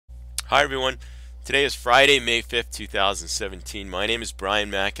Hi everyone. Today is Friday, May 5th, 2017. My name is Brian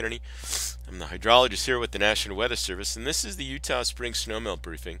McInerney. I'm the hydrologist here with the National Weather Service, and this is the Utah Spring Snowmelt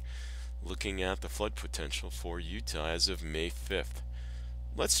Briefing, looking at the flood potential for Utah as of May 5th.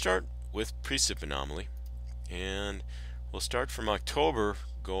 Let's start with Precip anomaly, and we'll start from October,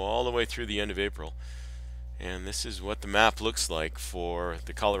 go all the way through the end of April. And this is what the map looks like for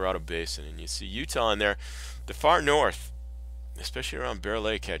the Colorado Basin. And you see Utah in there. The far north, especially around Bear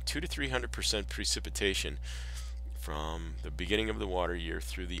Lake, had 200 to 300% precipitation from the beginning of the water year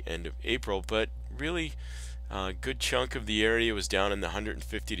through the end of April, but really a good chunk of the area was down in the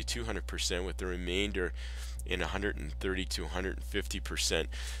 150 to 200%, with the remainder in 130 to 150%.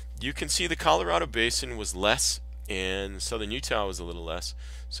 You can see the Colorado Basin was less and southern Utah was a little less.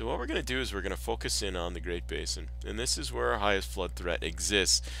 So what we're going to do is we're going to focus in on the Great Basin, and this is where our highest flood threat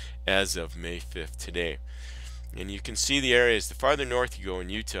exists as of May 5th today. And you can see the areas, the farther north you go in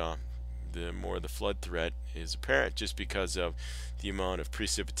Utah, the more the flood threat is apparent, just because of the amount of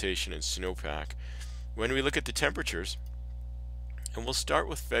precipitation and snowpack. When we look at the temperatures, and we'll start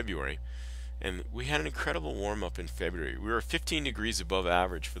with February, and we had an incredible warm up in February. We were 15 degrees above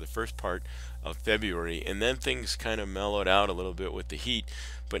average for the first part of February, and then things kind of mellowed out a little bit with the heat,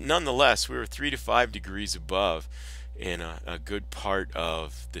 but nonetheless we were 3 to 5 degrees above in a good part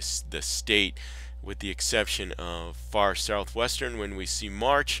of the state, with the exception of far southwestern. When we see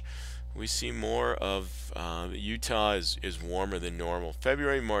March, we see more of Utah is warmer than normal.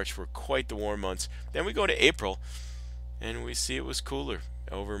 February, March were quite the warm months. Then we go to April, and we see it was cooler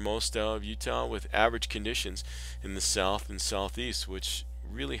over most of Utah, with average conditions in the south and southeast, which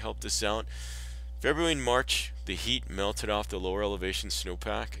really helped us out. February and March, the heat melted off the lower elevation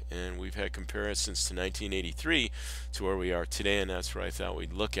snowpack, and we've had comparisons to 1983 to where we are today, and that's where I thought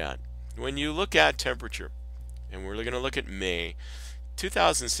we'd look at. When you look at temperature, and we're going to look at May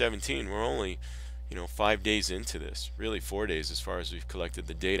 2017, we're only 5 days into this, really 4 days as far as we've collected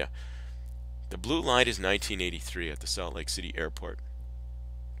the data. The blue line is 1983 at the Salt Lake City Airport,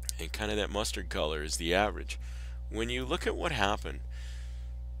 and kind of that mustard color is the average. When you look at what happened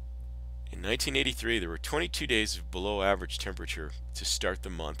in 1983, there were 22 days of below average temperature to start the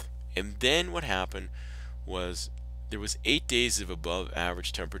month, and then what happened was there was 8 days of above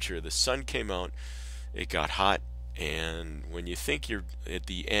average temperature. The sun came out, it got hot, and when you think you're at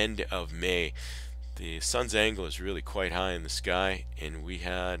the end of May, the sun's angle is really quite high in the sky, and we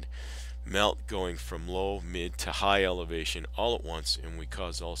had melt going from low, mid to high elevation all at once, and we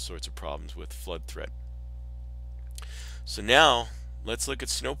caused all sorts of problems with flood threat. So now let's look at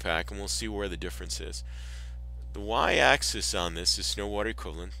snowpack, and we'll see where the difference is. The y-axis on this is snow water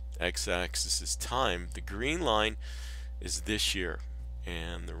equivalent, x-axis is time. The green line is this year,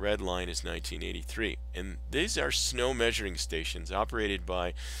 and the red line is 1983. And these are snow measuring stations operated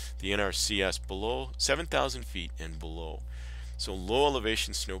by the NRCS below 7,000 feet and below. So low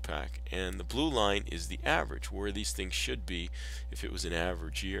elevation snowpack, and the blue line is the average, where these things should be if it was an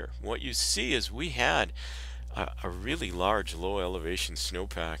average year. What you see is we had a really large low elevation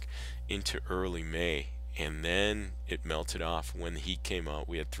snowpack into early May, and then it melted off when the heat came out.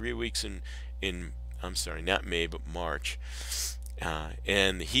 We had 3 weeks in I'm sorry, not May, but March.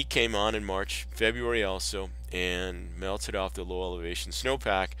 And the heat came on in March, February also, and melted off the low elevation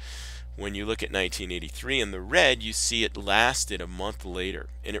snowpack. When you look at 1983 in the red, you see it lasted a month later,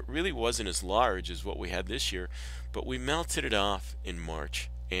 and it really wasn't as large as what we had this year, but we melted it off in March.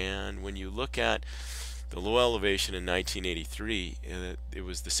 And when you look at the low elevation in 1983, it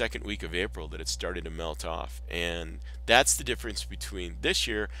was the second week of April that it started to melt off, and that's the difference between this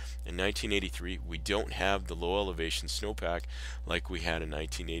year and 1983. We don't have the low elevation snowpack like we had in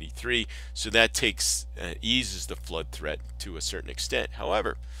 1983, so that eases the flood threat to a certain extent.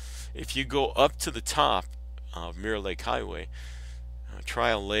 However, if you go up to the top of Mirror Lake Highway,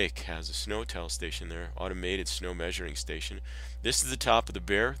 Trial Lake has a snow tell station there, automated snow measuring station. This is the top of the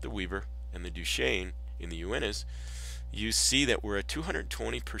Bear, the Weaver, and the Duchesne in the Uintas. You see that we're at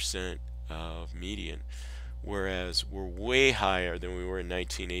 220% of median, whereas we're way higher than we were in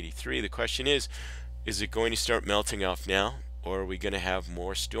 1983. The question is it going to start melting off now, or are we going to have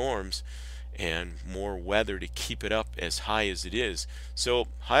more storms and more weather to keep it up as high as it is? So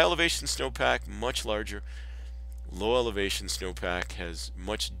high elevation snowpack much larger, low elevation snowpack has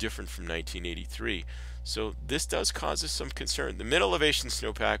much different from 1983. So this does cause us some concern. The mid elevation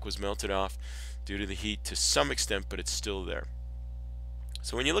snowpack was melted off due to the heat to some extent, but it's still there.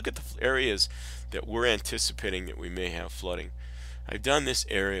 So when you look at the areas that we're anticipating that we may have flooding, I've done this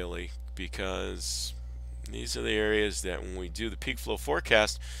aerially because these are the areas that when we do the peak flow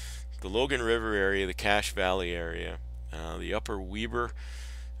forecast, the Logan River area, the Cache Valley area, the upper Weber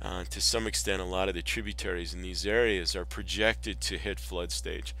To some extent, a lot of the tributaries in these areas are projected to hit flood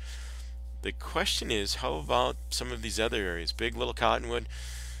stage. The question is, how about some of these other areas? Big Little Cottonwood,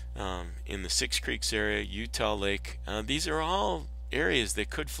 in the Six Creeks area, Utah Lake. These are all areas that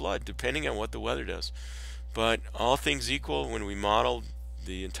could flood depending on what the weather does. But all things equal, when we modeled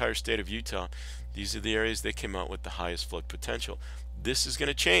the entire state of Utah, these are the areas that came out with the highest flood potential. This is going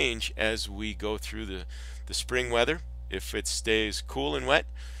to change as we go through the spring weather. If it stays cool and wet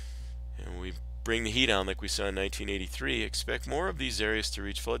and we bring the heat on like we saw in 1983, expect more of these areas to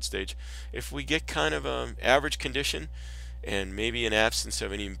reach flood stage. If we get kind of an average condition and maybe an absence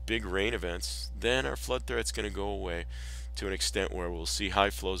of any big rain events, then our flood threat's going to go away to an extent where we'll see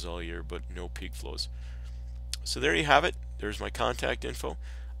high flows all year but no peak flows. So there you have it. There's my contact info.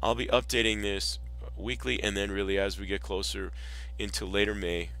 I'll be updating this weekly and then really as we get closer into later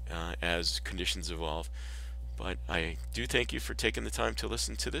May as conditions evolve. But I do thank you for taking the time to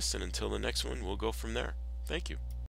listen to this, and until the next one, we'll go from there. Thank you.